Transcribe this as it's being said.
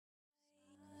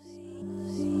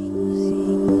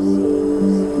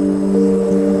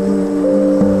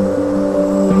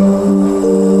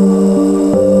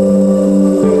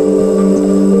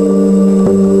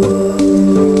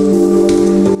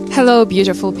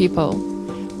beautiful people.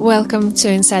 Welcome to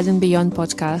Inside and Beyond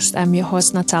podcast. I'm your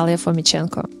host, Natalia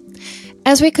Fomichenko.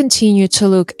 As we continue to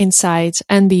look inside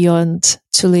and beyond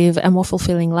to live a more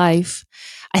fulfilling life,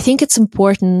 I think it's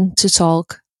important to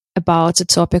talk about the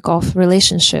topic of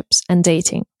relationships and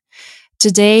dating.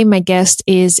 Today, my guest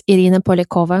is Irena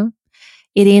Polyakova.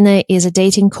 Irena is a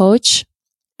dating coach,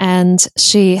 and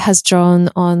she has drawn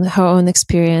on her own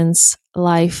experience,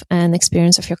 life, and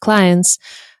experience of your clients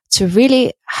to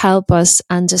really help us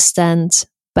understand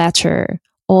better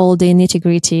all the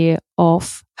nitty-gritty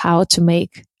of how to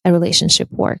make a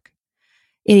relationship work.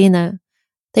 Irena,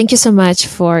 thank you so much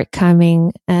for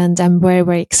coming, and I'm very,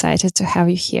 very excited to have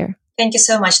you here. Thank you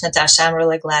so much, Natasha. I'm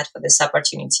really glad for this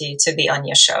opportunity to be on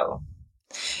your show.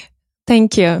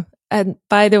 Thank you. And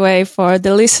by the way, for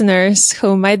the listeners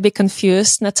who might be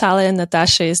confused, Natalia and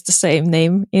Natasha is the same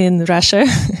name in Russia,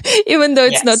 even though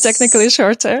it's not technically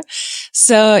shorter.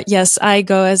 So yes, I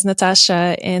go as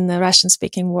Natasha in the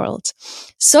Russian-speaking world.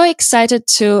 So excited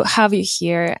to have you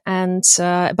here and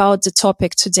about the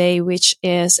topic today, which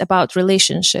is about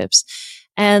relationships.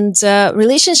 And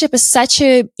relationship is such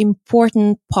an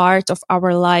important part of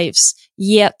our lives,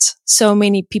 yet so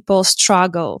many people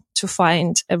struggle to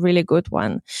find a really good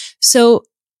one. So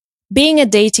being a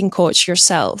dating coach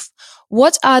yourself,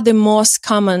 what are the most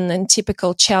common and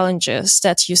typical challenges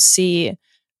that you see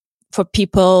for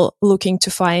people looking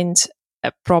to find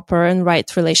a proper and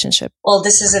right relationship? Well,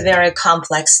 this is a very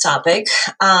complex topic,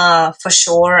 for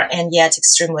sure, and yet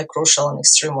extremely crucial and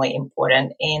extremely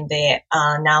important in the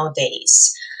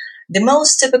nowadays. The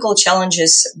most typical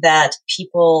challenges that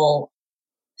people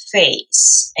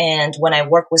face, and when I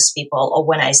work with people or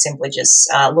when I simply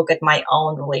just look at my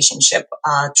own relationship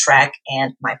track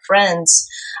and my friends,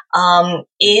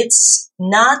 it's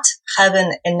not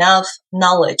having enough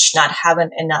knowledge, not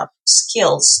having enough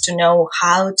skills to know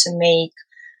how to make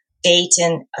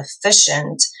dating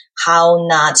efficient, how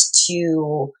not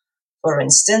to, for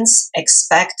instance,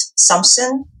 expect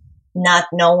something,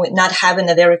 not having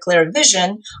a very clear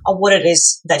vision of what it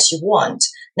is that you want,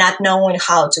 not knowing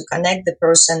how to connect the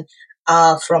person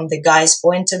from the guy's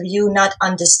point of view, not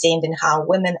understanding how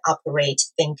women operate,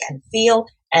 think, and feel.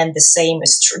 And the same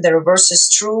is true. The reverse is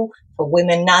true for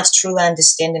women, not truly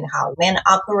understanding how men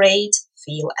operate,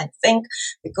 feel, and think,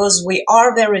 because we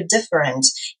are very different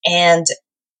and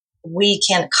we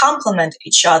can complement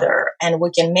each other and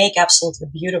we can make absolutely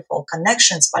beautiful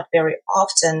connections, but very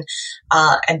often,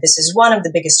 and this is one of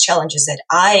the biggest challenges that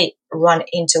I run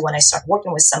into when I start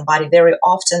working with somebody, very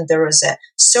often there is a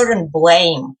certain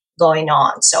blame going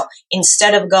on. So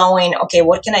instead of going, okay,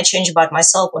 what can I change about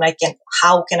myself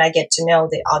how can I get to know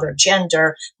the other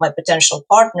gender, my potential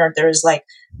partner? There is like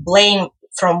blame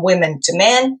from women to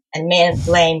men and men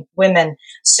blame women.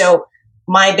 So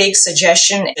my big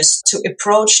suggestion is to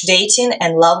approach dating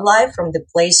and love life from the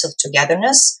place of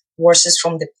togetherness versus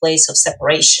from the place of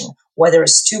separation, whether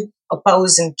it's two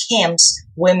opposing camps,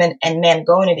 women and men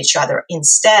going at each other.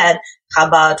 Instead, how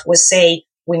about we say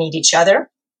we need each other,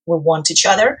 we want each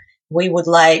other, we would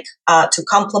like to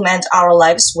complement our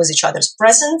lives with each other's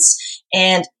presence,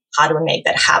 and how do we make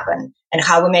that happen? And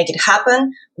how we make it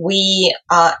happen, we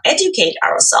educate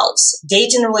ourselves.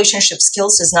 Dating relationship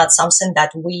skills is not something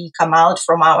that we come out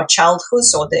from our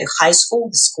childhoods or the high school,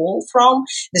 the school from.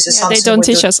 This is something they don't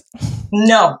teach us.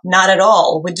 No, not at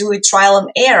all. We do it trial and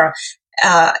error.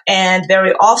 And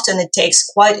very often it takes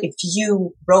quite a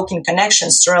few broken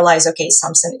connections to realize, okay,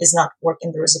 something is not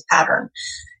working. There is a pattern.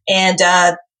 And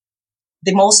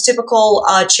the most typical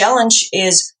challenge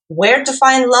is where to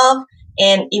find love.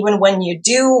 And even when you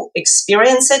do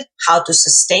experience it, how to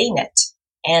sustain it.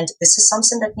 And this is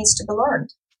something that needs to be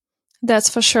learned. That's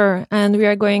for sure. And we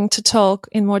are going to talk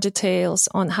in more details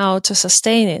on how to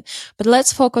sustain it. But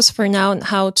let's focus for now on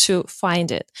how to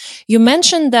find it. You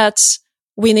mentioned that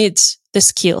we need the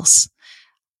skills.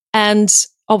 And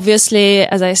obviously,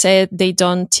 as I said, they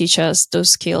don't teach us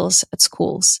those skills at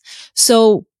schools.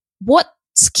 So what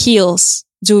skills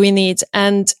do we need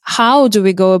and how do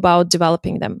we go about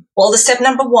developing them? Well, the step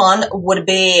number one would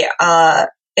be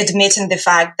admitting the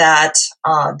fact that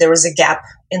there is a gap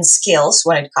in skills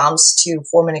when it comes to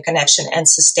forming a connection and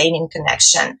sustaining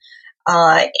connection.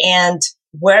 And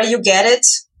where you get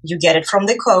it from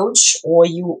the coach or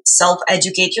you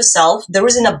self-educate yourself. There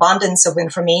is an abundance of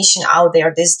information out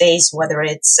there these days, whether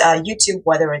it's YouTube,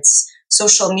 whether it's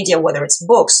social media, whether it's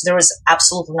books, there is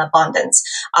absolutely an abundance.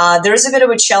 There is a bit of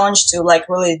a challenge to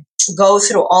really go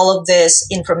through all of this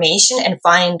information and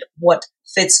find what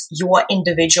fits your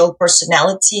individual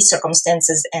personality,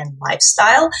 circumstances, and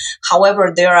lifestyle.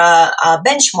 However, there are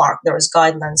benchmark, there is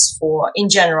guidelines in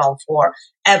general for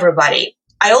everybody.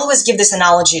 I always give this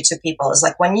analogy to people. It's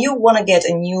like when you want to get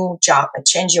a new job,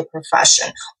 change your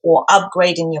profession or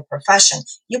upgrade in your profession,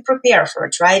 you prepare for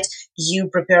it, right? You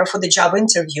prepare for the job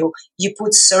interview. You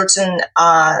put certain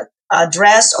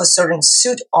dress or certain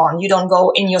suit on. You don't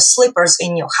go in your slippers,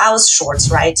 in your house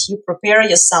shorts, right? You prepare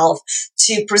yourself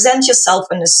to present yourself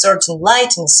in a certain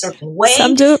light, in a certain way.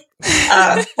 Some do.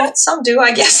 Well, some do,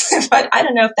 I guess, but I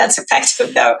don't know if that's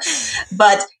effective though.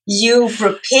 But you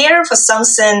prepare for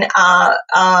something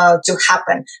to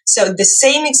happen. So the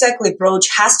same exactly approach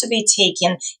has to be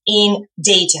taken in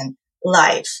dating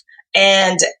life.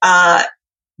 And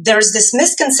there's this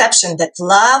misconception that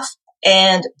love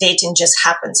and dating just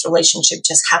happens, relationship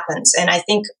just happens. And I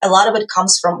think a lot of it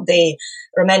comes from the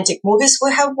romantic movies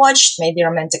we have watched, maybe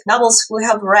romantic novels we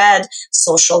have read,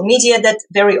 social media that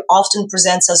very often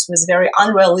presents us with very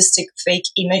unrealistic fake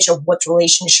image of what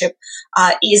relationship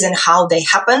is and how they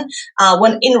happen.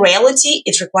 When in reality,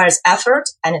 it requires effort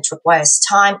and it requires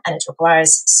time and it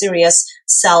requires serious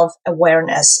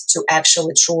self-awareness to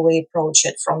actually truly approach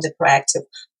it from the proactive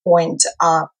point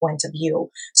of view.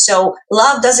 So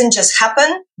love doesn't just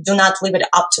happen. Do not leave it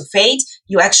up to fate.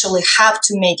 You actually have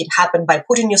to make it happen by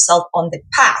putting yourself on the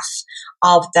path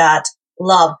of that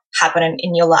love happening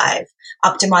in your life,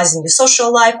 optimizing your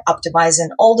social life, optimizing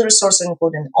all the resources,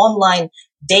 including online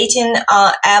dating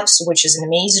apps, which is an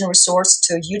amazing resource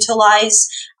to utilize,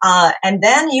 and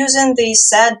then using the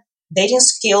said dating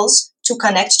skills to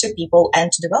connect to people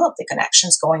and to develop the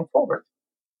connections going forward.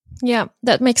 Yeah,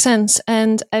 that makes sense.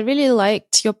 And I really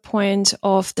liked your point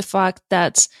of the fact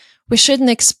that we shouldn't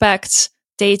expect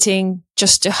dating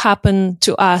just to happen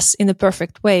to us in a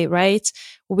perfect way, right?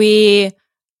 We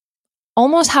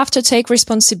almost have to take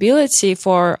responsibility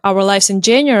for our lives in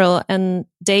general and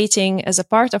dating as a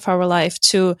part of our life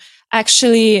to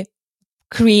actually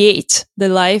create the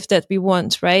life that we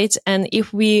want, right? And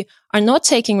if we are not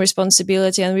taking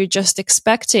responsibility and we're just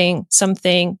expecting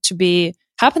something to be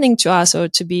happening to us or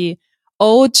to be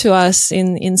owed to us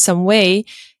in some way,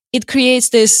 it creates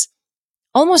this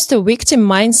almost a victim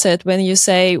mindset when you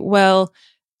say, well,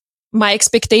 my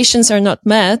expectations are not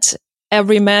met.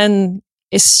 Every man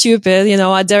is stupid.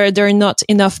 There are not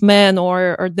enough men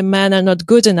or the men are not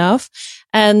good enough.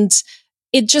 And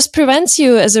it just prevents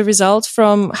you as a result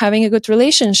from having a good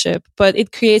relationship, but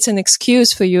it creates an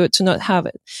excuse for you to not have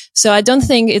it. So I don't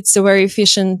think it's a very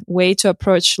efficient way to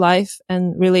approach life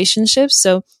and relationships.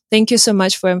 So thank you so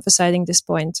much for emphasizing this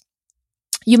point.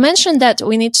 You mentioned that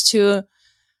we need to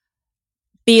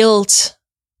build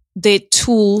the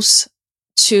tools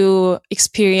to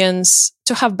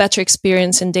have better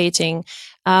experience in dating.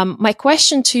 My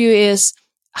question to you is,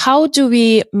 how do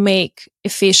we make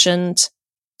efficient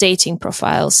dating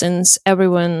profiles, since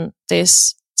everyone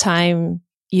this time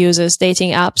uses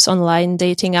dating apps, online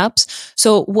dating apps?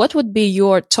 So what would be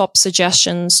your top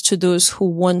suggestions to those who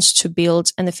want to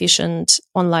build an efficient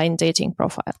online dating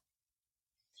profile?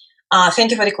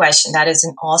 Thank you for the question. That is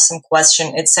an awesome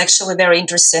question. It's actually very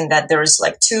interesting that there's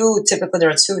there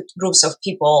are two groups of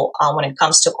people when it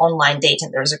comes to online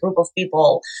dating. There's a group of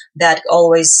people that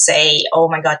always say, oh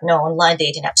my God, no, online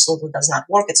dating absolutely does not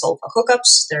work. It's all for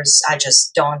hookups. I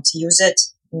just don't use it.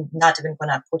 Not even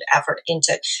gonna put effort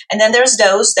into it. And then there's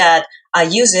those that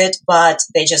use it, but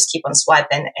they just keep on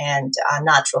swiping and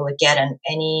not really getting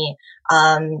any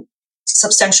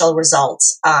substantial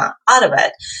results out of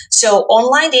it. So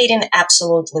online dating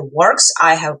absolutely works.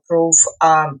 I have proof,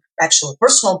 actually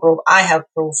personal proof. I have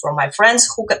proof from my friends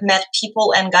who met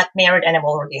people and got married and have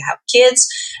already have kids.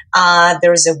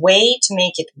 There is a way to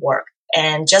make it work.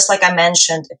 And just like I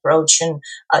mentioned, approaching,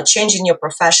 changing your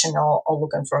profession or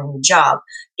looking for a new job,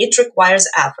 it requires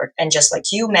effort. And just like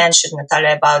you mentioned,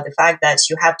 Natalia, about the fact that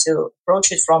you have to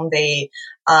approach it from the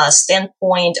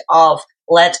standpoint of,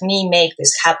 let me make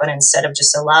this happen instead of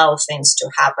just allow things to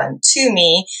happen to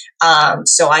me.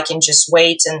 So I can just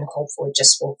wait and hopefully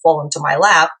just will fall into my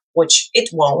lap, which it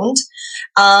won't.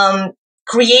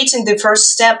 Creating the first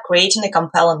step, creating a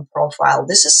compelling profile.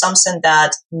 This is something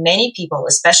that many people,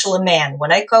 especially men,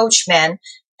 when I coach men,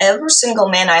 every single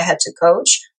man I had to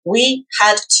coach, we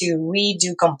had to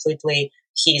redo completely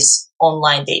his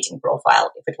online dating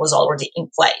profile if it was already in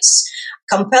place.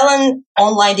 Compelling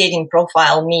online dating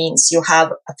profile means you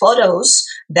have photos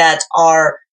that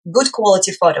are good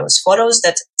quality photos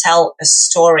that tell a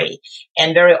story.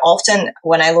 And very often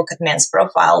when I look at men's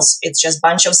profiles, it's just a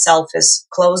bunch of selfies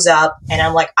close up. And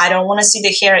I'm like, I don't want to see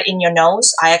the hair in your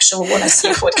nose. I actually want to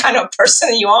see what kind of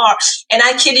person you are. And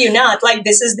I kid you not, like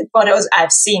this is the photos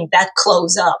I've seen that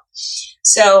close up.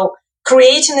 So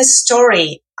creating a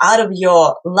story out of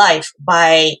your life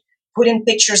by putting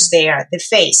pictures there, the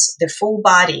face, the full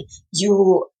body,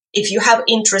 you if you have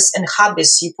interests and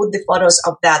hobbies, you put the photos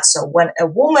of that. So when a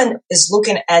woman is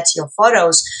looking at your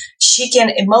photos, she can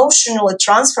emotionally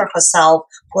transfer herself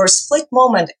for a split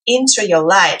moment into your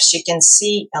life. She can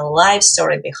see a life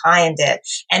story behind it.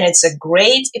 And it's a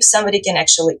great if somebody can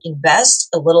actually invest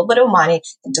a little bit of money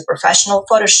into professional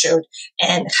photo shoot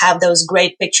and have those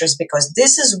great pictures, because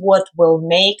this is what will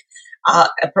make a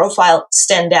profile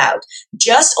stand out.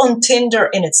 Just on Tinder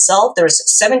in itself, there's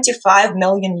 75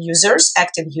 million users,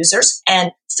 active users,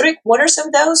 and 3/4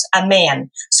 of those are men.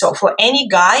 So for any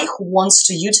guy who wants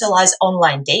to utilize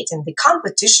online dating, the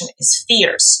competition is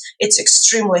fierce. It's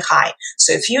extremely high.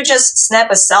 So if you just snap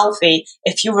a selfie,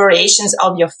 a few variations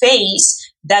of your face,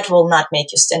 that will not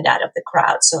make you stand out of the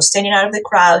crowd. So standing out of the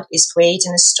crowd is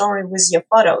creating a story with your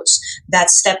photos.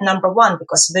 That's step number one,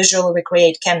 because visually we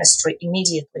create chemistry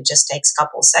immediately, just takes a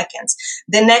couple seconds.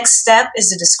 The next step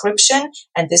is the description,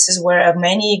 and this is where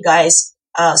many guys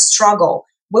struggle.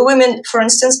 We women, for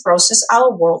instance, process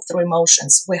our world through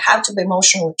emotions. We have to be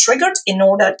emotionally triggered in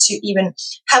order to even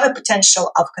have a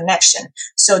potential of connection.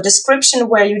 So description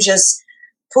where you just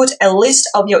put a list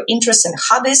of your interests and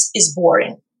hobbies is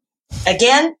boring.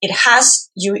 Again,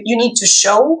 you need to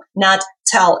show, not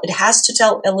tell. It has to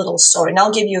tell a little story. And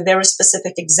I'll give you a very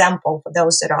specific example for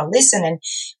those that are listening.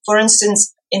 For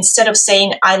instance, instead of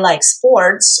saying, I like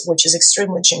sports, which is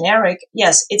extremely generic,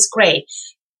 yes, it's great.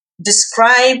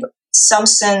 Describe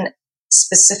something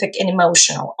specific and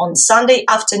emotional. On Sunday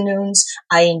afternoons,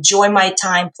 I enjoy my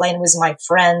time playing with my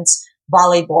friends,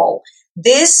 volleyball.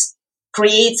 This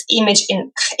creates image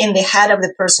in the head of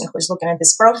the person who is looking at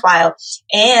this profile,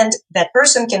 and that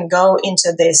person can go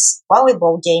into this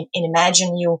volleyball game and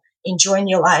imagine you enjoying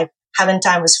your life, having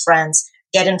time with friends,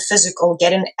 getting physical,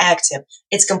 getting active.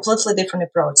 It's completely different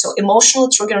approach. So emotional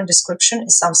triggering description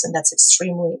is something that's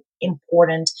extremely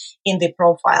important in the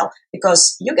profile,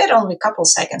 because you get only a couple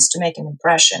seconds to make an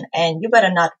impression, and you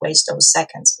better not waste those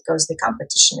seconds because the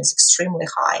competition is extremely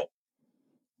high.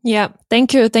 Yeah,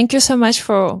 thank you. Thank you so much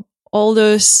for all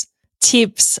those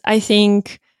tips. I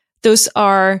think those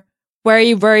are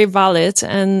very, very valid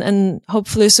and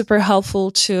hopefully super helpful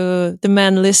to the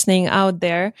men listening out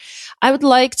there. I would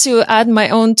like to add my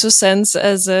own 2 cents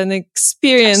as an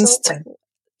experienced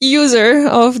user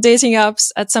of dating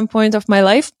apps at some point of my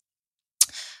life.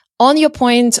 On your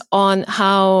point on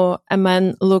how a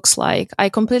man looks like, I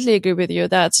completely agree with you.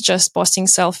 That's just posting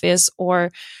selfies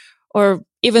or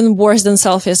even worse than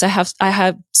selfies. I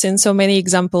have seen so many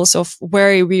examples of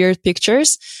very weird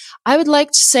pictures. I would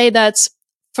like to say that,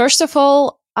 first of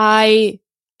all,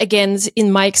 again,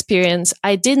 in my experience,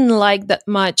 I didn't like that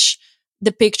much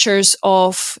the pictures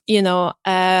of,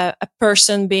 a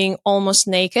person being almost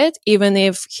naked, even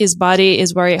if his body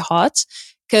is very hot,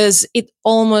 because it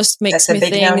almost makes me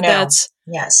think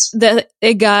that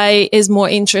a guy is more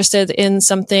interested in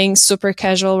something super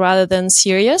casual rather than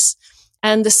serious.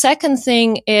 And the second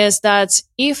thing is that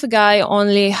if a guy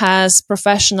only has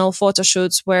professional photo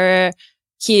shoots where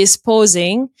he is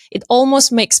posing, it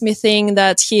almost makes me think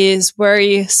that he is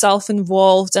very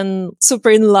self-involved and super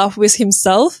in love with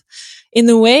himself in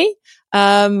a way.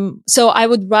 So I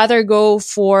would rather go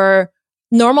for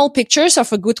normal pictures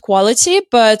of a good quality,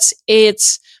 but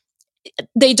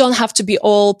they don't have to be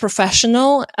all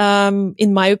professional,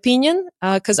 in my opinion,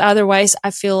 because otherwise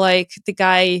I feel like the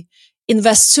guy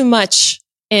invests too much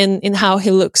in how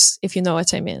he looks, if you know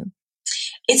what I mean.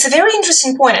 It's a very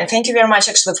interesting point, and thank you very much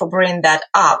actually for bringing that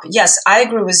up. Yes, I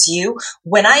agree with you.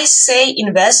 When I say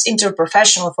invest into a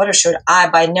professional photo shoot, I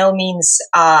by no means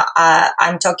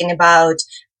I'm talking about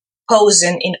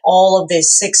posing in all of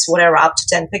these 6, whatever, up to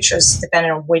 10 pictures,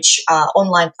 depending on which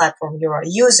online platform you are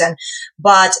using.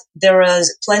 But there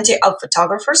is plenty of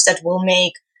photographers that will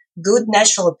make good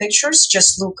natural pictures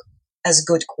just look as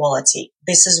good quality.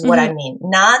 This is what I mean.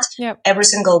 Not every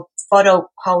single photo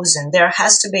posing. There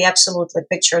has to be absolutely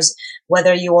pictures,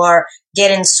 whether you are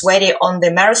getting sweaty on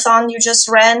the marathon you just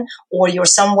ran, or you're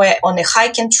somewhere on a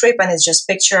hiking trip and it's just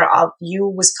picture of you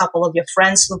with a couple of your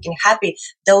friends looking happy.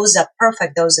 Those are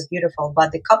perfect. Those are beautiful.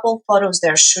 But the couple photos,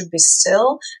 there should be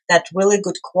still that really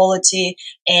good quality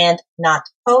and not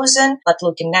posing, but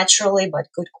looking naturally, but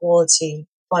good quality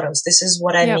photos. This is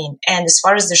what I mean. And as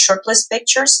far as the shirtless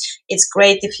pictures, it's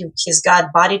great if he's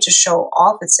got body to show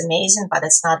off. It's amazing, but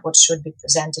it's not what should be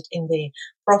presented in the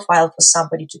profile for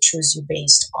somebody to choose you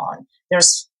based on.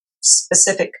 There's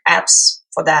specific apps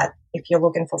for that. If you're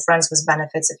looking for friends with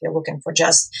benefits, if you're looking for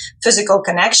just physical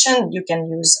connection, you can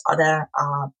use other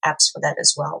apps for that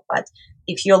as well. But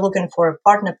if you're looking for a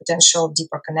partner potential,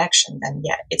 deeper connection, then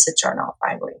it's a turn off.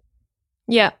 I agree.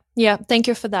 Yeah. Thank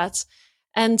you for that.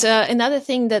 And another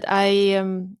thing that I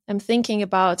am thinking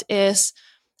about is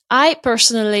I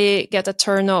personally get a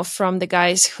turn off from the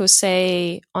guys who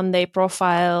say on their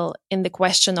profile in the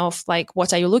question of like,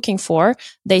 what are you looking for?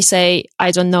 They say,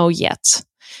 I don't know yet.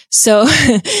 So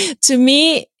to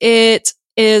me, it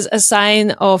is a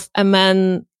sign of a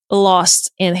man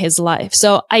lost in his life.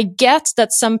 So I get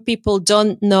that some people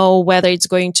don't know whether it's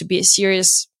going to be a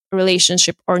serious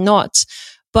relationship or not,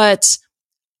 but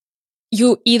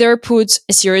you either put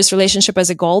a serious relationship as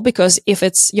a goal, because if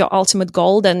it's your ultimate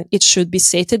goal, then it should be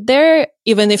stated there,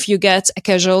 even if you get a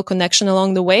casual connection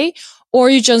along the way, or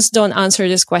you just don't answer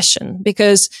this question,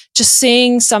 because just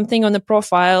seeing something on a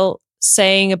profile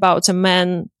saying about a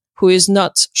man who is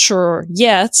not sure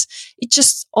yet, it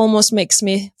just almost makes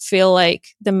me feel like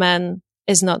the man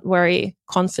is not very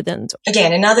confident.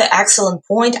 Again, another excellent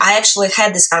point. I actually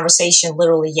had this conversation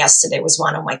literally yesterday with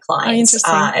one of my clients,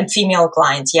 and female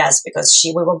client, yes, because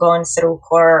we were going through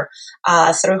her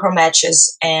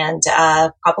matches, and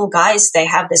a couple guys, they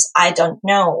have this I don't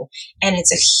know, and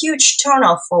it's a huge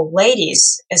turnoff for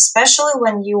ladies, especially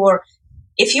when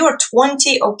if you're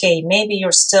 20, okay, maybe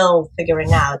you're still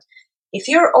figuring out. If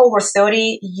you're over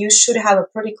 30, you should have a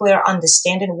pretty clear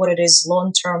understanding what it is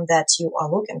long-term that you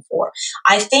are looking for.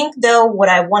 I think, though, what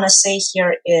I want to say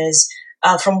here is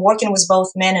from working with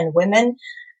both men and women,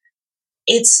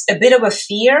 it's a bit of a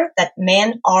fear that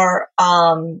men are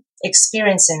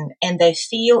experiencing, and they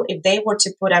feel if they were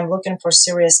to put, I'm looking for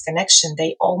serious connection,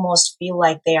 they almost feel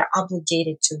like they are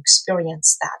obligated to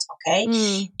experience that,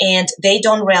 okay? And they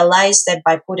don't realize that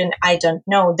by putting I don't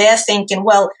know, they're thinking,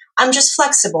 well, I'm just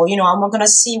flexible, I'm going to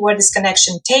see where this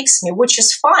connection takes me, which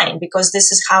is fine, because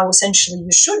this is how essentially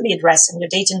you should be addressing your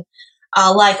dating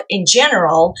life in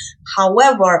general.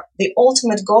 However, the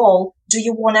ultimate goal, do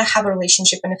you want to have a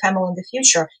relationship and a family in the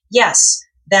future? Yes.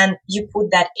 Then you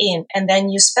put that in, and then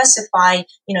you specify,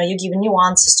 you give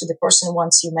nuances to the person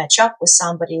once you match up with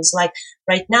somebody. It's like,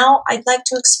 right now, I'd like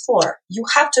to explore. You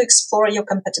have to explore your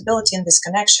compatibility in this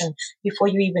connection before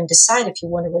you even decide if you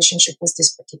want a relationship with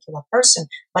this particular person.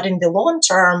 But in the long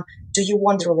term, do you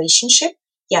want the relationship?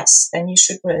 Yes, then you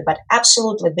should put it. But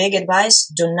absolutely big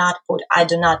advice, do not put I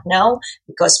do not know,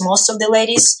 because most of the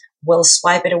ladies will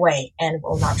swipe it away and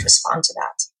will not respond to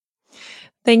that.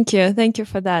 Thank you. Thank you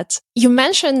for that. You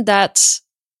mentioned that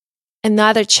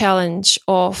another challenge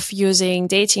of using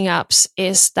dating apps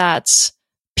is that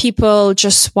people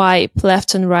just swipe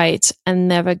left and right and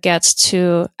never get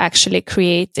to actually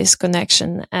create this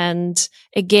connection. And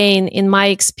again, in my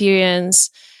experience,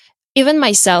 even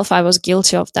myself, I was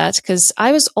guilty of that, because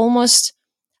I was almost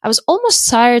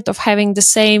tired of having the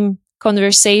same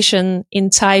conversation in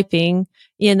typing.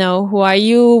 Who are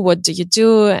you? What do you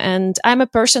do? And I'm a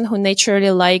person who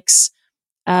naturally likes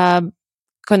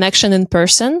connection in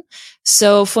person.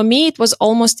 So for me, it was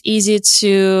almost easy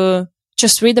to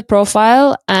just read the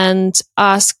profile and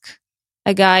ask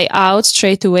a guy out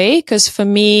straight away. Because for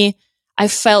me, I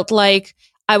felt like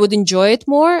I would enjoy it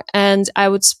more, and I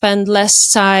would spend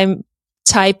less time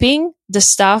typing the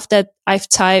stuff that I've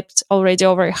typed already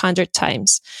over 100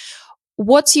 times.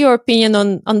 What's your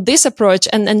opinion on this approach,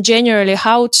 and generally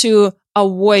how to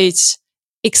avoid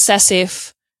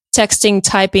excessive texting,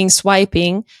 typing,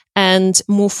 swiping, and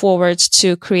move forward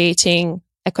to creating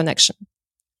a connection?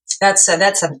 That's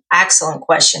an excellent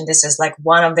question. This is like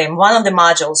one of the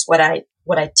modules. What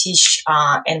I teach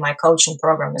in my coaching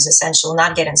program is essentially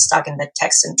not getting stuck in the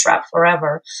texting trap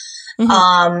forever.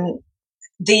 Mm-hmm.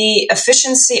 The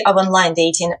efficiency of online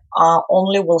dating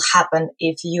only will happen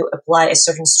if you apply a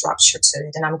certain structure to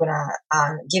it. And I'm going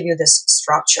to give you this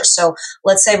structure. So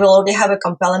let's say we already have a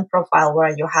compelling profile where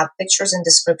you have pictures and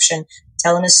description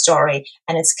telling a story,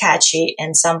 and it's catchy,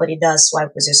 and somebody does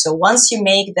swipe with you. So once you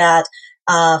make that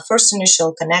first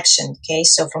initial connection, okay,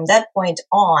 so from that point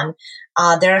on,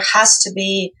 there has to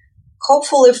be,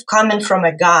 hopefully coming from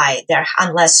a guy there,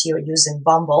 unless you're using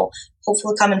Bumble,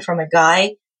 hopefully coming from a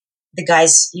guy. The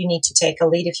guys, you need to take a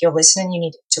lead. If you're listening, you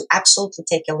need to absolutely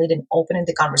take a lead and open in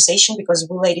the conversation, because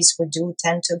we ladies, we do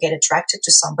tend to get attracted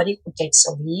to somebody who takes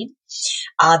a lead.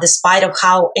 Despite of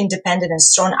how independent and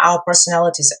strong our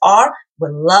personalities are, we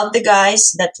love the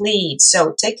guys that lead.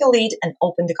 So take a lead and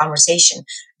open the conversation.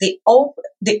 The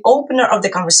opener of the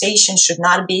conversation should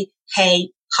not be,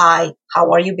 hey, hi,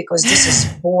 how are you? Because this is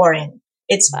boring.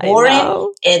 It's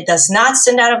boring. It does not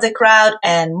stand out of the crowd,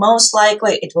 and most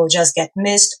likely it will just get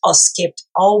missed or skipped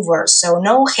over. So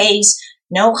no haze,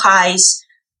 no highs,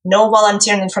 no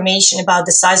volunteering information about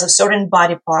the size of certain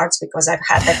body parts, because I've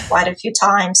had that quite a few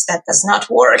times. That does not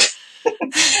work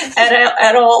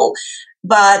at all.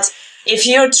 But If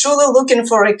you're truly looking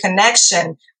for a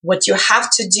connection, what you have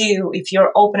to do, if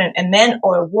you're opening a man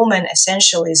or a woman,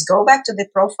 essentially, is go back to the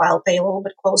profile, pay a little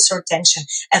bit closer attention,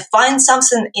 and find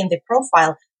something in the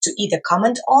profile to either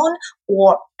comment on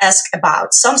or ask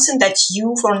about. Something that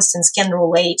you, for instance, can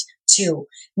relate to.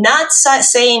 Not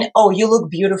saying, oh, you look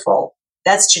beautiful.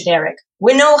 That's generic.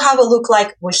 We know how we look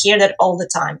like. We hear that all the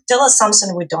time. Tell us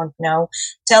something we don't know.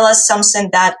 Tell us something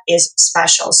that is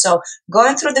special. So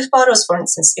going through the photos, for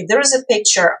instance, if there is a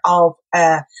picture of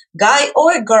a guy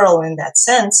or a girl in that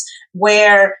sense,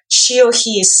 where she or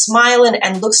he is smiling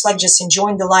and looks like just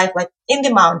enjoying the life, like in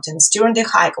the mountains, during the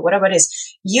hike or whatever it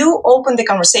is, you open the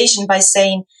conversation by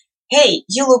saying, hey,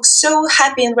 you look so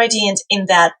happy and radiant in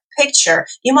that picture.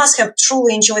 You must have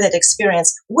truly enjoyed that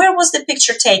experience. Where was the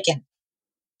picture taken?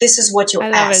 This is what you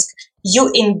ask.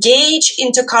 You engage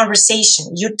into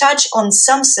conversation. You touch on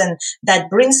something that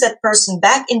brings that person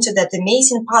back into that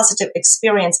amazing positive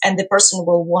experience, and the person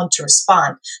will want to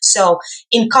respond. So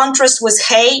in contrast with,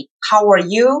 hey, how are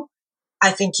you?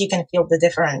 I think you can feel the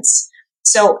difference.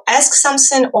 So ask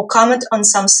something or comment on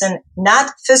something,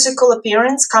 not physical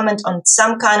appearance, comment on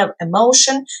some kind of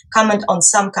emotion, comment on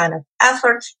some kind of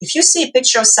effort. If you see a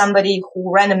picture of somebody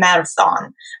who ran a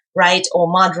marathon, right, or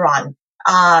mud run,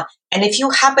 and if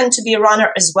you happen to be a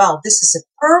runner as well, this is a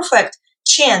perfect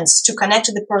chance to connect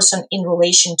to the person in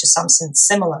relation to something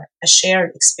similar, a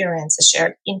shared experience, a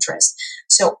shared interest.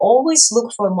 So always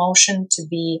look for emotion to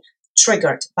be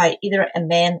triggered by either a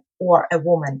man or a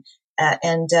woman.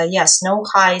 Yes, no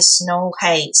highs, no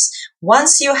haze.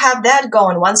 Once you have that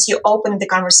going, once you open the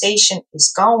conversation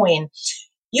is going,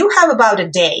 you have about a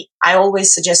day. I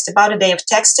always suggest about a day of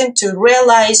texting to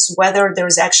realize whether there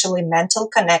is actually mental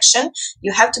connection.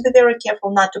 You have to be very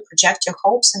careful not to project your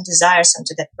hopes and desires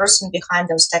onto that person behind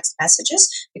those text messages,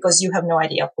 because you have no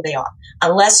idea who they are.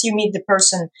 Unless you meet the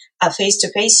person face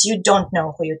to face, you don't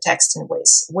know who you're texting with.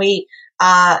 We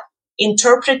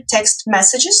interpret text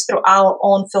messages through our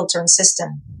own filtering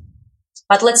system.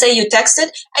 But let's say you text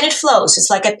it and it flows. It's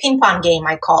like a ping pong game,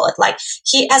 I call it. Like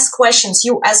he asks questions,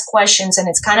 you ask questions, and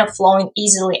it's kind of flowing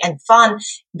easily and fun.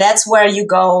 That's where you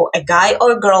go, a guy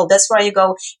or a girl, that's where you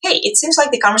go, hey, it seems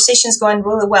like the conversation is going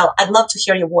really well. I'd love to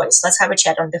hear your voice. Let's have a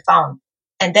chat on the phone.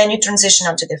 And then you transition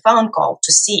onto the phone call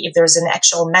to see if there's an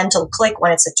actual mental click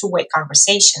when it's a two-way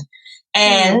conversation.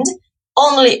 And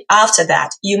only after that,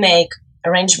 you make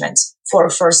arrangements for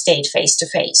a first date face to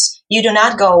face. You do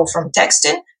not go from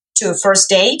texting to a first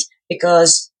date,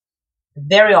 because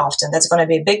very often that's going to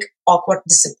be a big awkward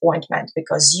disappointment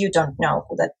because you don't know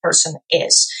who that person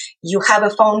is. You have a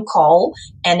phone call,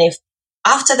 and if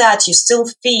after that you still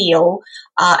feel,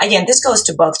 again, this goes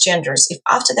to both genders, if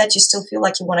after that you still feel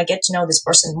like you want to get to know this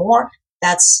person more,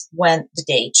 that's when the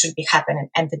date should be happening.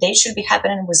 And the date should be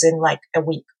happening within like a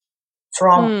week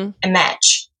from a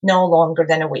match, no longer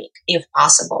than a week, if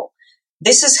possible.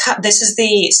 This is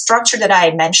the structure that I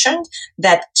mentioned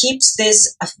that keeps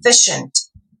this efficient,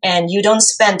 and you don't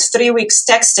spend 3 weeks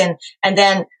texting and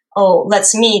then, oh,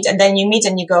 let's meet. And then you meet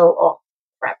and you go, oh,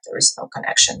 crap, there is no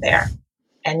connection there.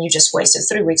 And you just wasted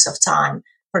 3 weeks of time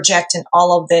projecting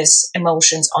all of these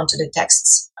emotions onto the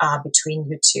texts between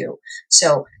you two.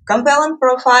 So compelling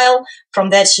profile. From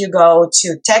that, you go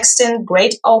to texting,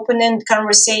 great opening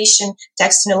conversation,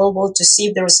 texting a little bit to see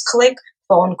if there is click.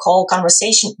 Phone call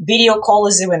conversation. Video call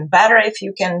is even better if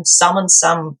you can summon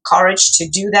some courage to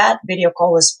do that. Video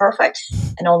call is perfect.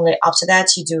 And only after that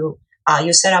you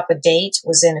set up a date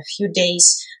within a few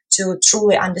days to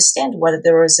truly understand whether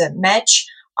there is a match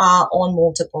on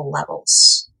multiple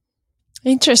levels.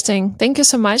 Interesting. Thank you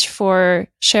so much for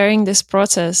sharing this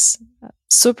process.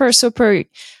 Super, super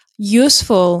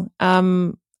useful.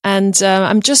 I'm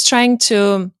just trying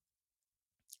to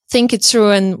think it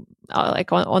through and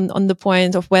like on the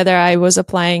point of whether I was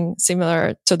applying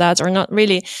similar to that or not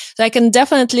really. So I can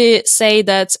definitely say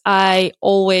that I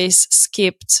always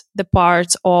skipped the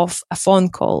part of a phone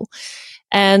call.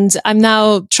 And I'm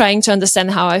now trying to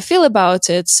understand how I feel about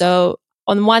it. So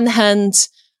on one hand,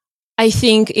 I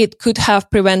think it could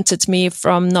have prevented me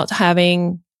from not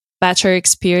having better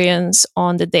experience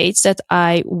on the dates that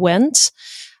I went.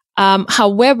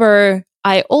 However,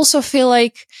 I also feel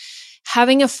like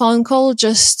having a phone call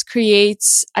just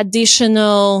creates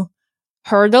additional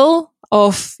hurdle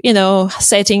of,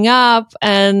 setting up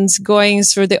and going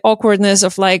through the awkwardness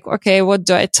of like, okay, what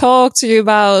do I talk to you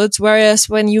about? Whereas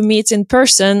when you meet in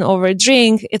person over a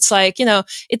drink, it's like,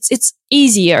 it's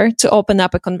easier to open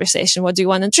up a conversation. What do you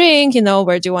want to drink?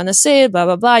 Where do you want to sit? Blah,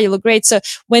 blah, blah. You look great. So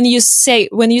when you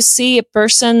see a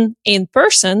person in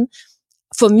person,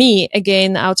 for me,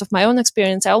 again, out of my own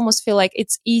experience, I almost feel like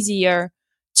it's easier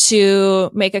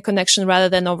to make a connection rather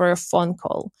than over a phone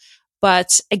call.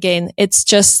 But again, it's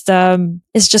just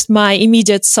my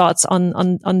immediate thoughts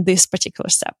on this particular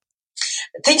step.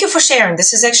 Thank you for sharing.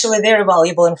 This is actually very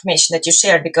valuable information that you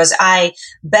shared, because I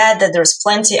bet that there's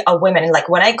plenty of women. Like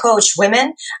when I coach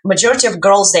women, majority of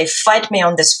girls, they fight me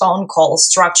on this phone call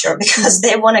structure because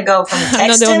they want to go from texting.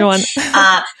 Not the only one.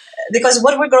 Because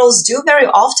what we girls do very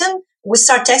often, we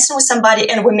start texting with somebody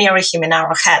and we marry him in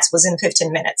our heads within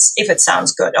 15 minutes, if it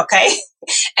sounds good, okay?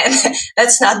 And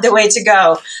that's not the way to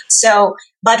go. So,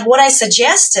 but what I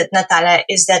suggested, Natalia,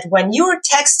 is that when you're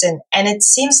texting and it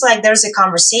seems like there's a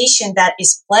conversation that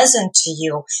is pleasant to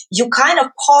you, you kind of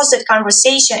pause that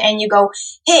conversation and you go,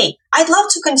 hey, I'd love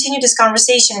to continue this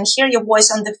conversation and hear your voice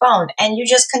on the phone. And you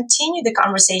just continue the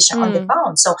conversation on the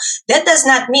phone. So that does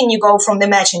not mean you go from the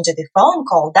match into the phone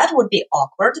call. That would be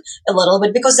awkward a little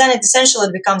bit, because then it essentially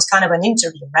becomes kind of an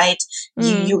interview, right?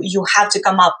 You have to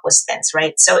come up with things,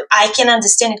 right? So I can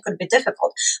understand it could be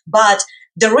difficult, but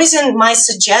the reason my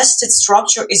suggested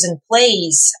structure is in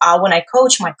place when I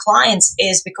coach my clients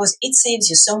is because it saves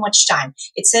you so much time.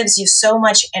 It saves you so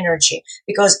much energy,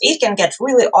 because it can get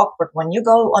really awkward when you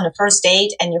go on a first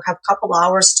date and you have a couple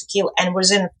hours to kill. And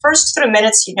within the first 3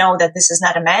 minutes, you know that this is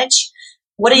not a match.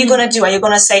 What are you going to do? Are you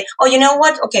going to say, oh, you know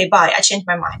what? Okay, bye. I changed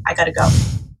my mind. I got to go.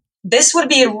 This would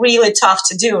be really tough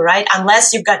to do, right?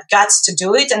 Unless you've got guts to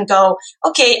do it and go,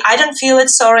 okay, I don't feel it.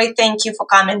 Sorry. Thank you for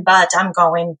coming, but I'm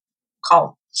going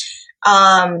home.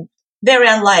 Very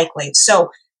unlikely. So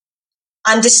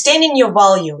understanding your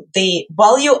value, the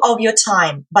value of your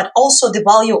time, but also the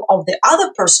value of the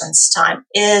other person's time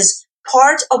is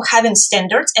part of having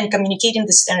standards and communicating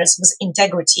the standards with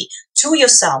integrity to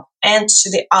yourself and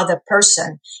to the other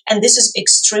person. And this is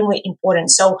extremely important.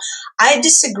 So I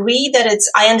disagree that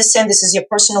I understand this is your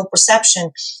personal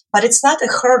perception, but it's not a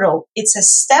hurdle. It's a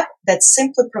step that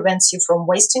simply prevents you from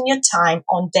wasting your time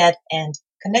on dead end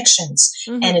connections.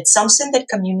 And it's something that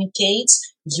communicates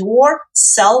your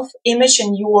self-image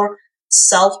and your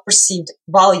self-perceived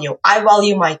value. I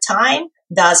value my time.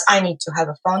 Thus, I need to have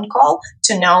a phone call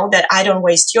to know that I don't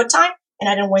waste your time and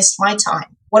I don't waste my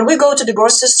time. When we go to the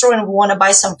grocery store and we want to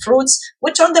buy some fruits,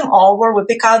 we turn them over. We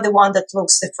pick out the one that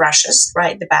looks the freshest,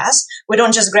 right? The best. We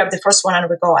don't just grab the first one and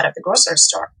we go out of the grocery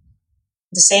store.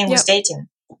 The same with dating.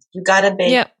 You got to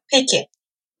be picky.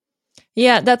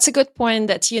 Yeah, that's a good point,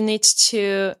 that you need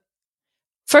to,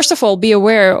 first of all, be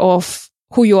aware of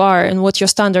who you are and what your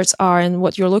standards are and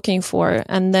what you're looking for,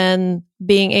 and then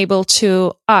being able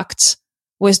to act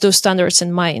with those standards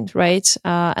in mind, right?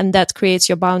 And that creates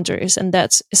your boundaries, and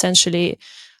that essentially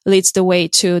leads the way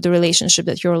to the relationship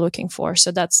that you're looking for.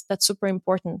 So that's super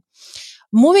important.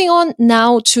 Moving on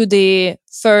now to the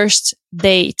first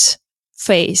date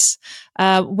phase.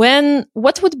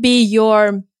 What would be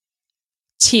your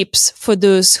tips for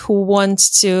those who want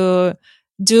to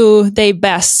do their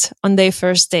best on their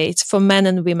first date, for men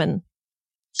and women?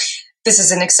 This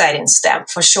is an exciting step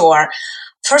for sure.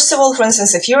 First of all, for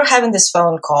instance, if you're having this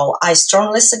phone call, I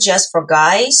strongly suggest for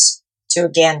guys to,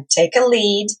 again, take a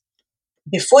lead.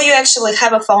 Before you actually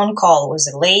have a phone call with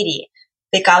a lady,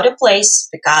 pick out a place,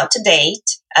 pick out a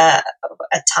date, a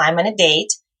time and a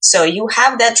date. So you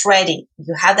have that ready.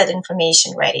 You have that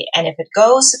information ready. And if it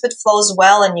flows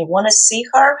well and you want to see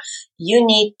her, you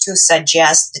need to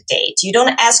suggest the date. You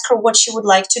don't ask her what she would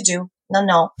like to do.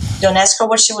 No. Don't ask her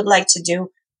what she would like to do.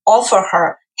 Offer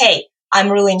her, hey,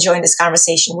 I'm really enjoying this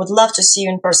conversation. Would love to see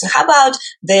you in person. How about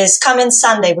this coming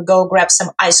Sunday? We go grab some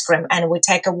ice cream and we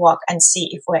take a walk and see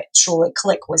if we truly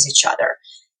click with each other.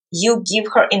 You give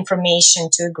her information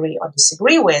to agree or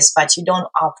disagree with, but you don't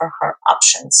offer her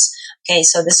options. Okay,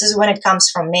 so this is when it comes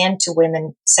from men to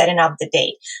women setting up the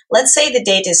date. Let's say the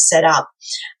date is set up.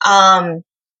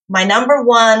 My number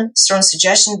one strong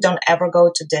suggestion, don't ever go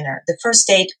to dinner. The first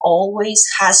date always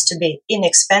has to be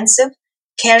inexpensive,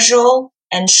 casual,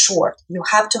 and short. You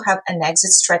have to have an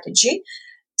exit strategy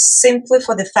simply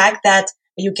for the fact that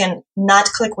you can not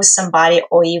click with somebody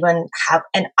or even have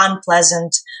an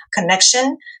unpleasant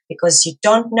connection because you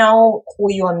don't know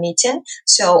who you are meeting.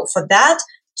 So for that,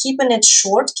 keeping it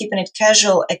short, keeping it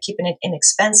casual, and keeping it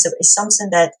inexpensive is something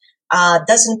that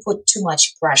doesn't put too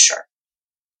much pressure.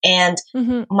 And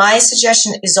my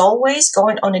suggestion is always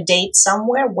going on a date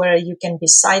somewhere where you can be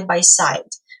side by side,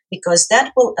 because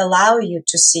that will allow you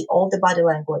to see all the body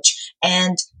language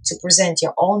and to present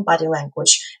your own body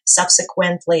language,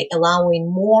 subsequently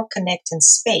allowing more connecting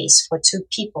space for two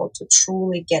people to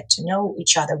truly get to know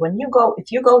each other.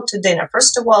 If you go to dinner,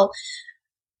 first of all,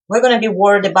 we're going to be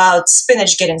worried about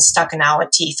spinach getting stuck in our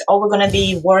teeth, or we're going to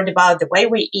be worried about the way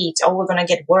we eat, or we're going to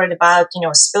get worried about,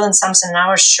 spilling something in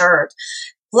our shirt.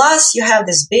 Plus, you have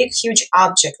this big, huge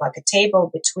object like a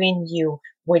table between you,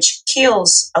 which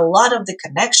kills a lot of the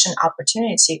connection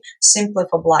opportunity simply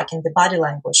for blocking the body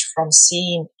language from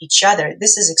seeing each other.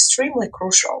 This is extremely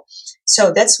crucial.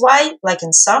 So that's why, like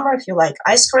in summer, if you like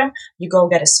ice cream, you go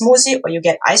get a smoothie or you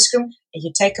get ice cream and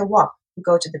you take a walk. You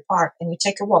go to the park and you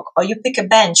take a walk, or you pick a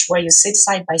bench where you sit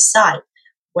side by side,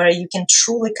 where you can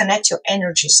truly connect your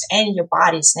energies and your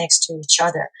bodies next to each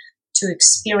other, to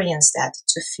experience that,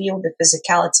 to feel the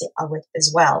physicality of it as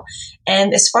well.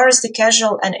 And as far as the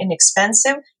casual and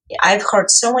inexpensive, I've heard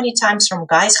so many times from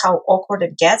guys how awkward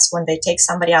it gets when they take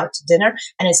somebody out to dinner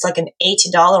and it's like an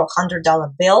 $80 or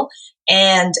 $100 bill.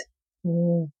 And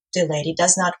the lady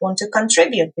does not want to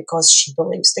contribute because she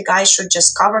believes the guy should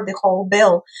just cover the whole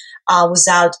bill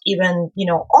without even,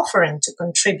 offering to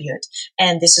contribute.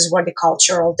 And this is where the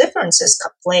cultural differences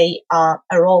play a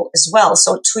role as well.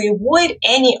 So to avoid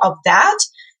any of that,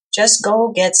 just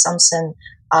go get something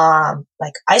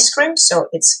like ice cream. So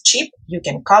it's cheap. You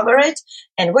can cover it.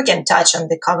 And we can touch on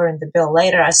the covering the bill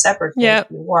later as separately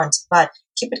if you want. But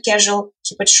keep it casual,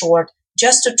 keep it short,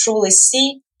 just to truly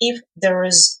see if there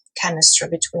is chemistry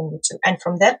between you two. And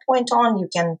from that point on, you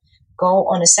can go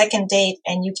on a second date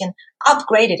and you can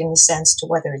upgrade it in a sense to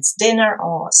whether it's dinner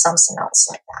or something else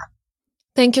like that.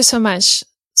 Thank you so much.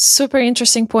 Super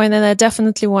interesting point, and I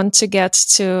definitely want to get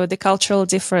to the cultural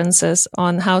differences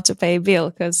on how to pay a bill,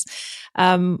 because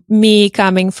me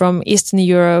coming from Eastern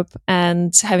Europe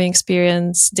and having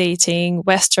experience dating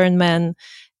Western men,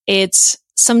 it's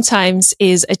sometimes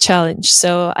is a challenge.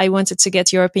 So I wanted to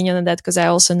get your opinion on that, because I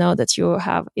also know that you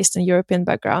have Eastern European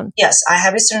background. Yes, I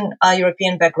have Eastern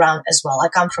European background as well. I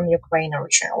come from Ukraine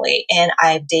originally, and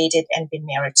I've dated and been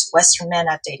married to Western men.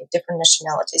 I've dated different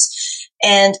nationalities.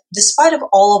 And despite of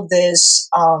all of this,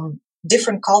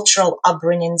 different cultural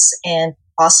upbringings and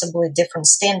possibly different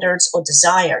standards or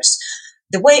desires,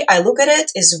 the way I look at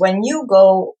it is when you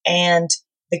go and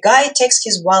the guy takes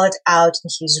his wallet out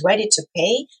and he's ready to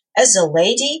pay, as a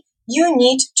lady, you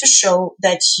need to show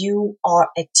that you are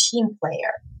a team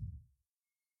player.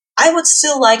 I would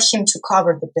still like him to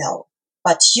cover the bill,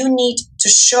 but you need to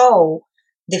show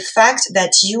the fact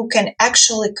that you can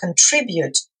actually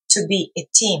contribute to be a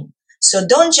team. So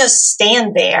don't just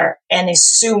stand there and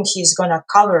assume he's going to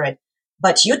cover it,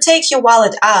 but you take your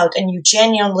wallet out and you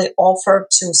genuinely offer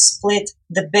to split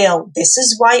the bill. This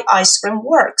is why ice cream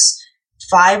works.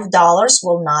 $5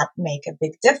 will not make a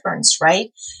big difference,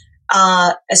 right?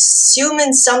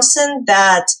 Assuming something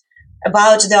that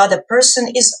about the other person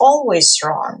is always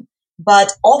wrong,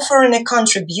 but offering a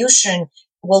contribution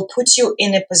will put you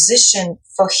in a position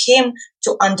for him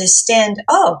to understand,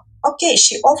 oh, okay,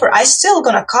 she offered. I'm still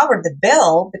going to cover the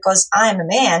bill because I'm a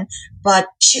man, but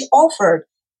she offered.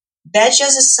 That's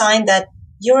just a sign that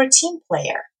you're a team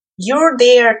player. You're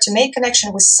there to make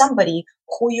connection with somebody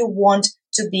who you want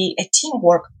to be a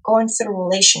teamwork going through a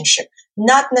relationship,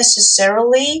 not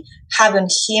necessarily having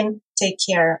him take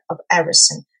care of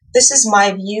everything. This is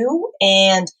my view.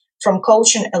 And from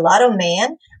coaching a lot of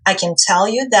men, I can tell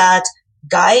you that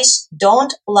guys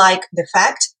don't like the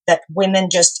fact that women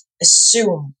just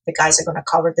assume the guys are going to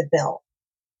cover the bill.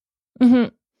 Mm-hmm.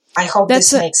 I hope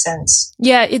this makes sense.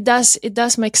 Yeah, it does. It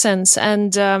does make sense.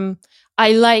 And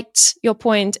I liked your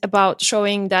point about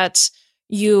showing that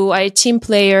you are a team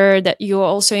player, that you're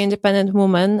also an independent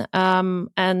woman.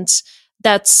 And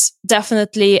that's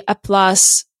definitely a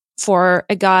plus for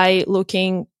a guy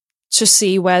looking to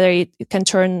see whether it can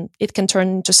turn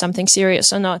into something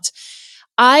serious or not.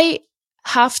 I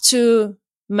have to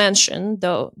mention,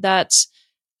 though, that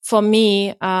for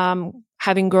me,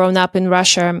 having grown up in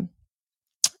Russia,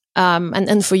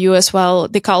 and for you as well,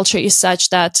 the culture is such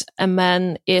that a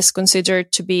man is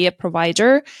considered to be a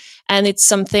provider. And it's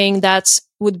something that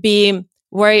would be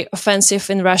very offensive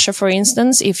in Russia, for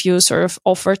instance, if you sort of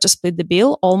offer to split the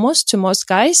bill almost to most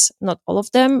guys, not all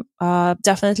of them,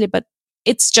 definitely, but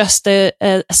it's just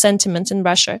a sentiment in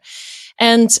Russia.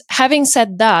 And having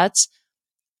said that,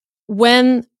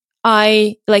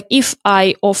 if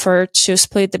I offer to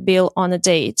split the bill on a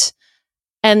date,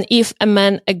 and if a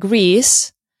man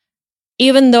agrees,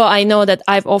 even though I know that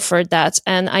I've offered that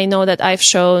and I know that I've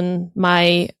shown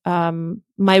my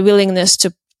willingness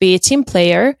to be a team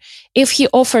player, if he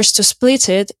offers to split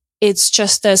it, it's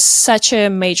just such a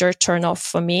major turnoff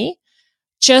for me,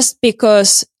 just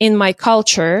because in my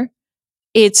culture,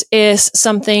 it is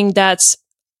something that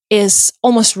is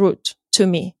almost rude to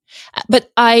me.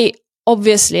 But I've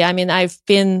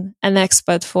been an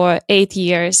expert for 8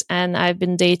 years and I've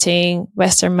been dating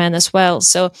Western men as well.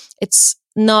 So it's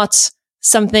not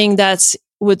something that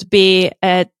would be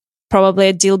probably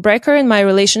a deal breaker in my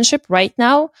relationship right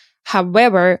now.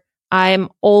 However, I'm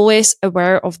always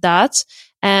aware of that.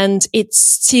 And it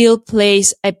still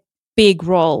plays a big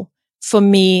role for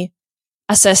me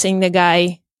assessing the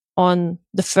guy on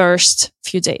the first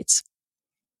few dates.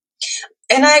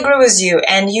 And I agree with you.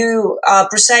 And you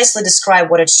precisely describe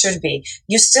what it should be.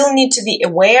 You still need to be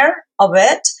aware of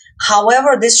it.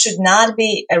 However, this should not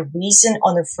be a reason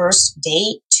on the first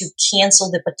date to cancel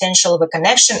the potential of a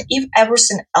connection if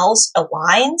everything else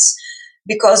aligns.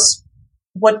 Because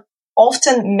what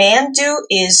often men do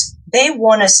is they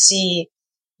want to see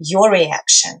your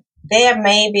reaction. There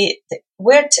maybe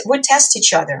we test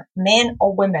each other, men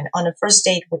or women on a first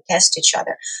date, we test each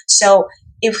other. So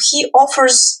if you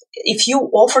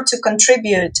offer to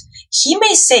contribute, he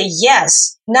may say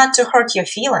yes, not to hurt your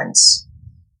feelings.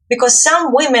 Because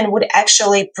some women would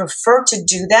actually prefer to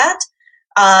do that,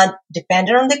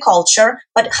 depending on the culture.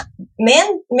 But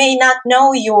men may not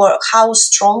know how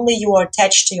strongly you are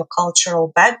attached to your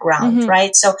cultural background,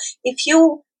 right? So if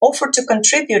you offer to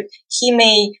contribute, he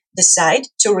may decide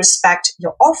to respect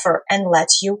your offer and let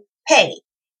you pay.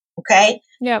 Okay?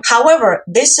 Yep. However,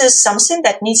 this is something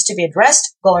that needs to be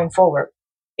addressed going forward.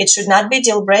 It should not be a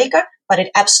deal breaker, but it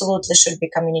absolutely should be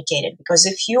communicated. Because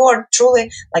if you are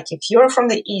truly, like if you're from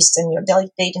the East and you're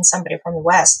dating somebody from the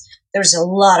West, there's a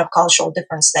lot of cultural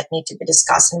difference that need to be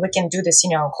discussed. And we can do this,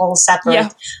 whole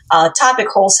separate topic,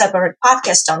 whole separate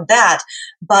podcast on that.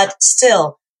 But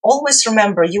still, always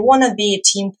remember, you want to be a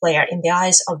team player in the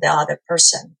eyes of the other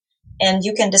person. And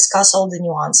you can discuss all the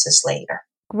nuances later.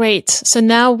 Great. So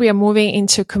now we are moving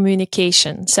into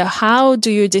communication. So how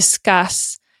do you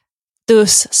discuss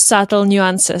those subtle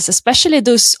nuances, especially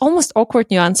those almost awkward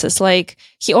nuances, like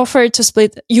you offered to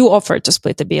split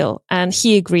the bill and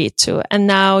he agreed to, and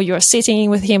now you're sitting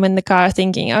with him in the car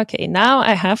thinking, okay, now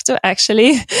I have to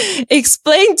actually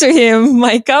explain to him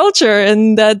my culture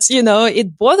and that,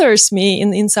 it bothers me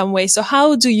in some way. So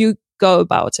how do you go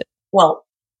about it? Well,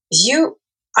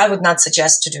 I would not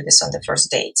suggest to do this on the first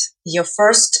date. Your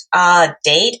first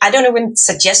date, I don't even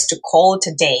suggest to call it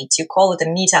a date. You call it a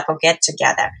meetup or get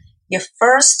together. Your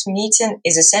first meeting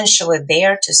is essentially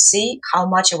there to see how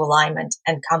much of alignment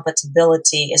and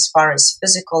compatibility as far as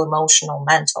physical, emotional,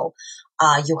 mental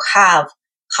you have,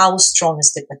 how strong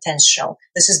is the potential.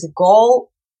 This is the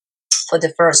goal for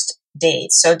the first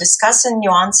date. So discussing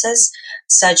nuances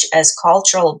such as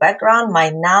cultural background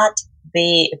might not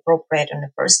be appropriate on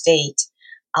the first date.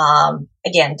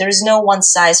 Again, there is no one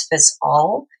size fits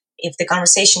all. If the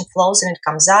conversation flows and it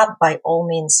comes up, by all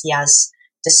means, yes,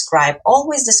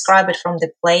 always describe it from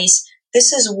the place.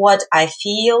 This is what I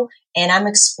feel, and I'm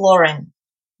exploring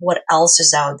what else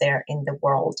is out there in the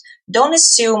world. Don't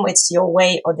assume it's your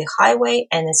way or the highway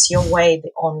and it's your way,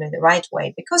 only the right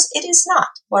way, because it is not.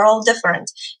 We're all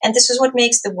different. And this is what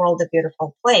makes the world a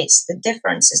beautiful place. The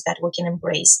difference is that we can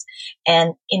embrace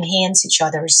and enhance each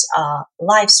other's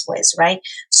lives with, right?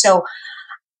 So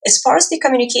as far as the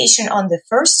communication on the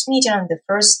first meeting, on the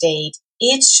first date,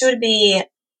 it should be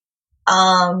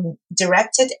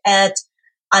directed at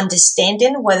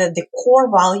understanding whether the core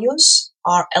values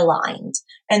are aligned.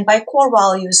 And by core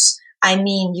values, I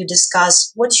mean you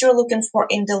discuss what you're looking for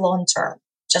in the long term,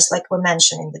 just like we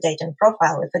mentioned in the dating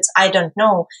profile. If it's I don't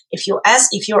know, if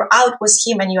you're out with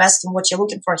him and you ask him what you're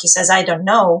looking for, he says I don't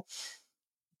know,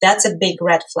 that's a big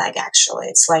red flag actually.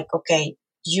 It's like, okay,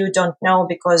 you don't know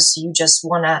because you just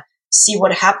want to see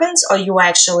what happens, or you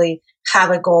actually have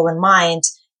a goal in mind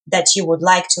that you would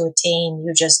like to attain,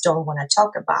 you just don't want to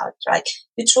talk about, right?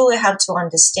 You truly have to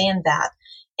understand that.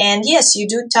 And yes, you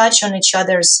do touch on each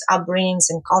other's upbringings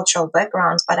and cultural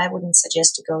backgrounds, but I wouldn't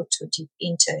suggest to go too deep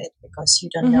into it because you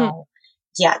don't know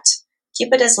yet.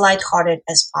 Keep it as lighthearted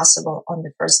as possible on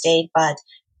the first date, but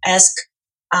ask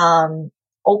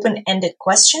open-ended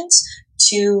questions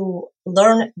to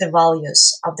learn the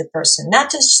values of the person,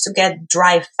 not just to get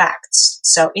dry facts.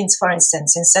 So, for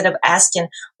instance, instead of asking,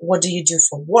 what do you do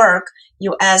for work?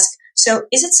 You ask, so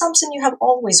is it something you have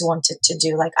always wanted to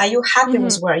do? Like, are you happy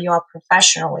with where you are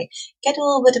professionally? Get a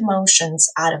little bit of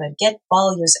emotions out of it. Get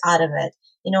values out of it.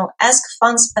 Ask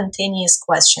fun, spontaneous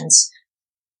questions.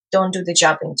 Don't do the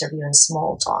job interview and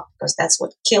small talk because that's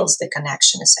what kills the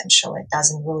connection, essentially. It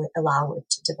doesn't really allow it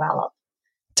to develop.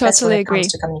 Totally agree. When it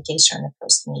comes to communication in the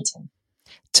first meeting.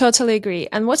 Totally agree.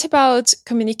 And what about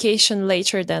communication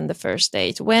later than the first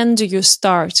date? When do you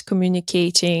start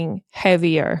communicating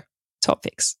heavier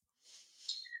topics?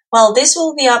 Well, this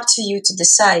will be up to you to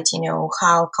decide,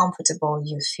 how comfortable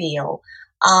you feel.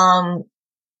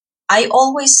 I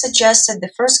always suggest at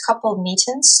the first couple of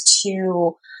meetings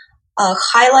to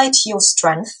highlight your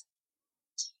strength.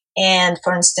 And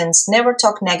for instance, never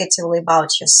talk negatively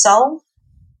about yourself.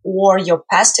 or your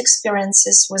past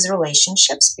experiences with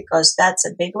relationships, because that's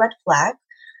a big red flag.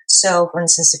 So, for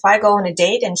instance, if I go on a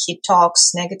date and he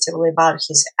talks negatively about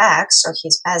his ex or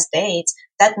his past dates,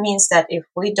 that means that if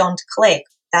we don't click,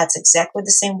 that's exactly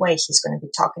the same way he's going to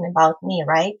be talking about me,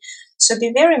 right? So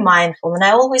be very mindful. And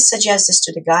I always suggest this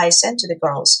to the guys and to the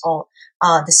girls all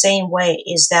the same way,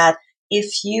 is that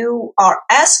if you are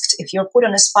asked, if you're put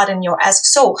on a spot and you're asked,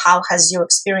 so how has your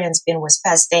experience been with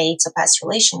past dates or past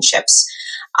relationships?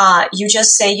 You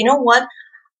just say, you know what?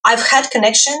 I've had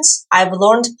connections, I've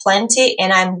learned plenty,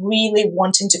 and I'm really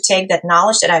wanting to take that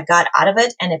knowledge that I got out of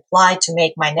it and apply to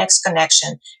make my next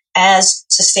connection as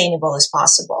sustainable as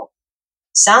possible.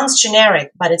 Sounds generic,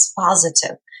 but it's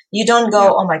positive. You don't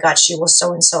go, oh my God, she was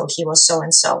so-and-so, he was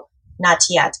so-and-so. Not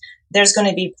yet. There's going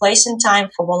to be place and time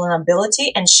for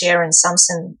vulnerability and sharing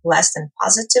something less than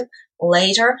positive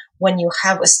later, when you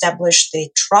have established the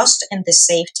trust and the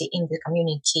safety in the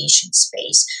communication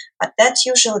space. But that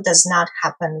usually does not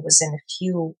happen within a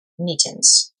few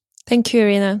meetings. Thank you,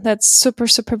 Irena. That's super,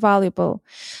 super valuable.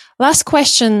 Last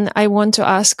question I want to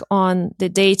ask on the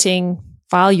dating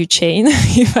value chain,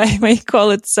 if I may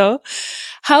call it so.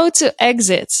 How to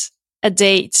exit a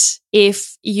date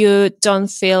if you don't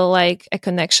feel like a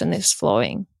connection is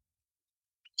flowing?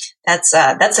 That's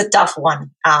a tough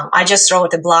one. I just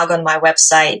wrote a blog on my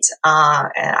website.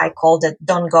 I called it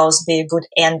 "Don't Ghost, Be a Good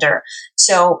Ender."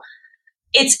 So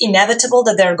it's inevitable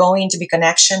that there are going to be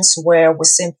connections where we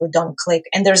simply don't click,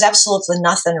 and there's absolutely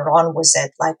nothing wrong with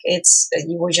it. Like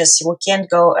we can't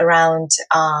go around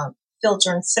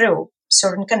filtering through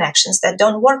certain connections that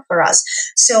don't work for us.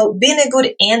 So being a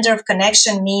good ender of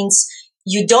connection means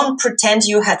you don't pretend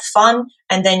you had fun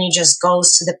and then you just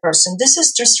ghost to the person. This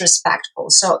is disrespectful.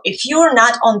 So if you're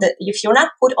not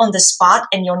put on the spot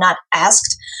and you're not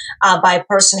asked by a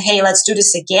person, hey, let's do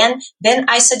this again, then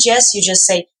I suggest you just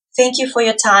say, thank you for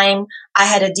your time. I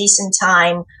had a decent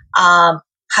time.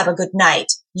 Have a good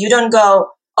night. You don't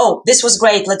go, oh, this was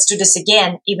great. Let's do this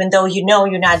again, even though you know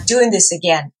you're not doing this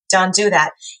again. Don't do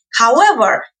that.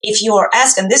 However, if you are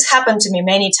asked, and this happened to me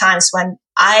many times when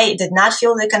I did not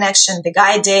feel the connection, the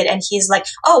guy did, and he's like,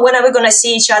 oh, when are we going to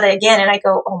see each other again? And I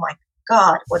go, oh my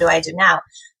God, what do I do now?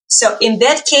 So in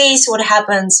that case, what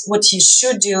happens, what you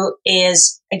should do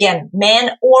is, again,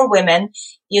 men or women,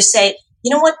 you say,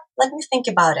 you know what? Let me think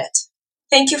about it.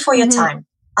 Thank you for your time.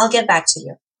 I'll get back to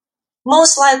you.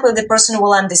 Most likely the person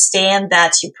will understand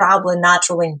that you're probably not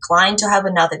really inclined to have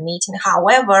another meeting.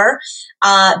 However,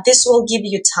 this will give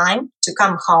you time to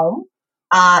come home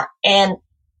and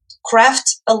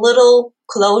craft a little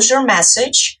closure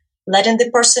message, letting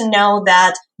the person know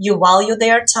that you value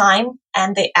their time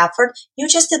and the effort. You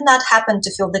just did not happen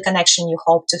to feel the connection you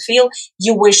hope to feel.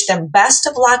 You wish them best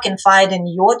of luck in finding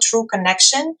your true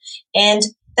connection, and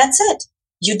that's it.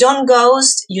 You don't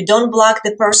ghost, you don't block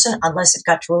the person unless it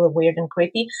got really weird and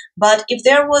creepy. But if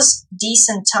there was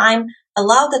decent time,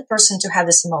 allow that person to have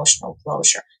this emotional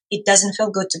closure. It doesn't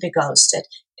feel good to be ghosted,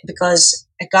 because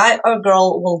a guy or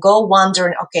girl will go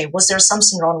wondering, okay, was there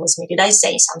something wrong with me? Did I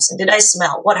say something? Did I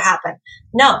smell? What happened?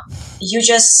 No, you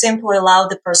just simply allow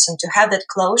the person to have that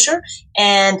closure,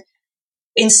 and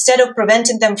instead of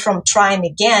preventing them from trying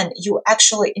again, you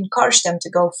actually encourage them to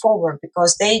go forward,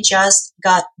 because they just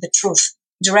got the truth.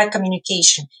 Direct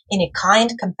communication in a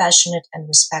kind, compassionate, and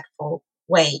respectful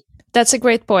way. That's a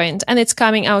great point. And it's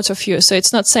coming out of you. So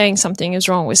it's not saying something is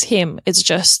wrong with him. It's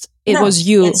just, was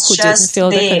you who didn't feel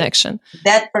the connection.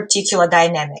 That particular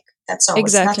dynamic. That's all.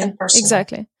 Exactly. It's nothing personal.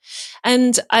 Exactly.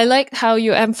 And I like how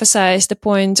you emphasize the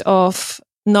point of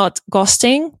not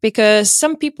ghosting, because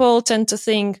some people tend to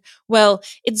think, well,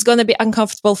 it's going to be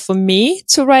uncomfortable for me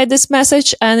to write this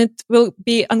message and it will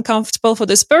be uncomfortable for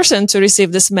this person to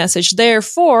receive this message.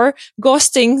 Therefore,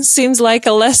 ghosting seems like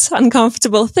a less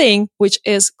uncomfortable thing, which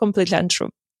is completely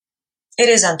untrue. It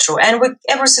is untrue. And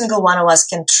every single one of us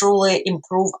can truly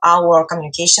improve our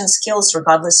communication skills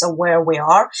regardless of where we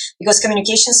are, because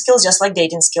communication skills, just like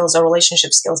dating skills or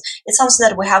relationship skills, it's something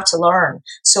that we have to learn.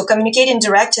 So communicating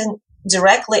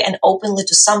directly and openly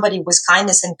to somebody with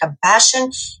kindness and compassion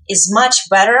is much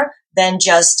better than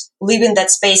just leaving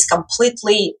that space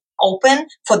completely open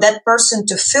for that person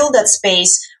to fill that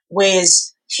space with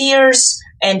fears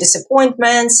and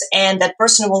disappointments, and that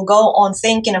person will go on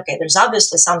thinking, okay, there's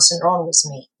obviously something wrong with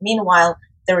me. Meanwhile,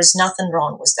 there is nothing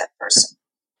wrong with that person.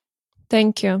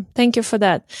 Thank you. Thank you for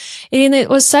that. Irena, it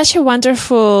was such a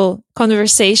wonderful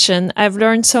conversation. I've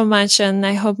learned so much, and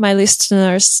I hope my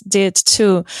listeners did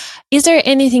too. Is there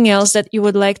anything else that you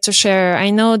would like to share? I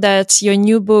know that your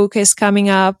new book is coming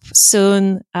up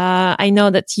soon. I know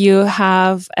that you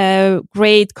have a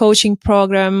great coaching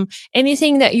program.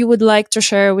 Anything that you would like to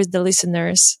share with the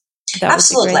listeners?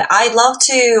 Absolutely. I'd love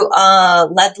to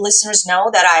let listeners know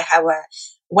that I have a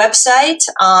website,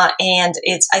 and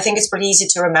I think it's pretty easy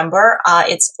to remember.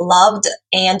 It's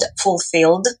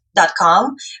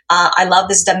lovedandfulfilled.com. I love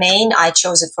this domain. I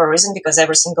chose it for a reason, because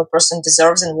every single person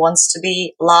deserves and wants to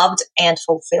be loved and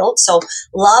fulfilled. So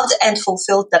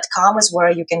lovedandfulfilled.com is where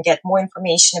you can get more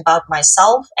information about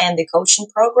myself and the coaching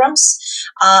programs.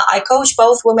 I coach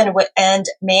both women and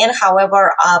men.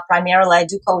 However, primarily I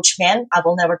do coach men. I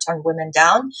will never turn women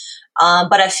down.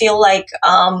 But I feel like,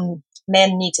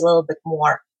 men need a little bit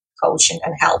more coaching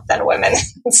and help than women.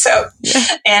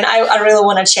 And I really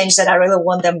want to change that. I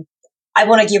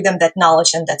want to give them that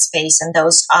knowledge and that space and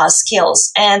those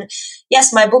skills. And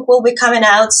yes, my book will be coming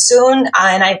out soon.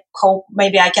 And I hope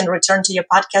maybe I can return to your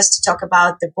podcast to talk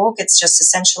about the book. It's just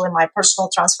essentially my personal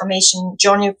transformation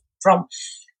journey from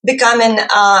becoming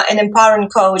an empowering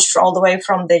coach for all the way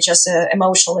from the just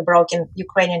emotionally broken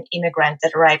Ukrainian immigrant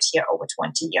that arrived here over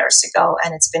 20 years ago.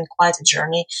 And it's been quite a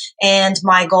journey. And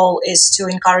my goal is to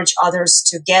encourage others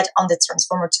to get on the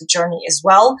transformative journey as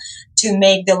well, to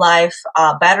make the life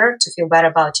better, to feel better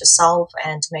about yourself,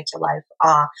 and to make your life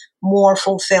more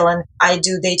fulfilling. I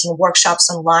do dating workshops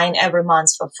online every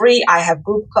month for free. I have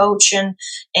group coaching,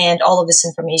 and all of this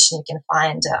information you can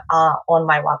find on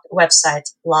my website,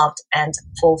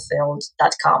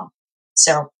 lovedandfulfilled.com.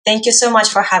 So thank you so much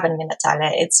for having me,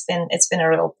 Natalia. It's been a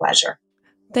real pleasure.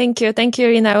 Thank you. Thank you,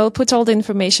 Irena. I will put all the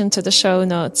information to the show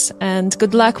notes, and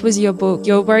good luck with your book.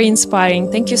 You're very inspiring.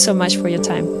 Thank you so much for your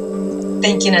time.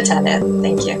 Thank you, Natalia.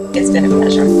 Thank you. It's been a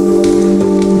pleasure.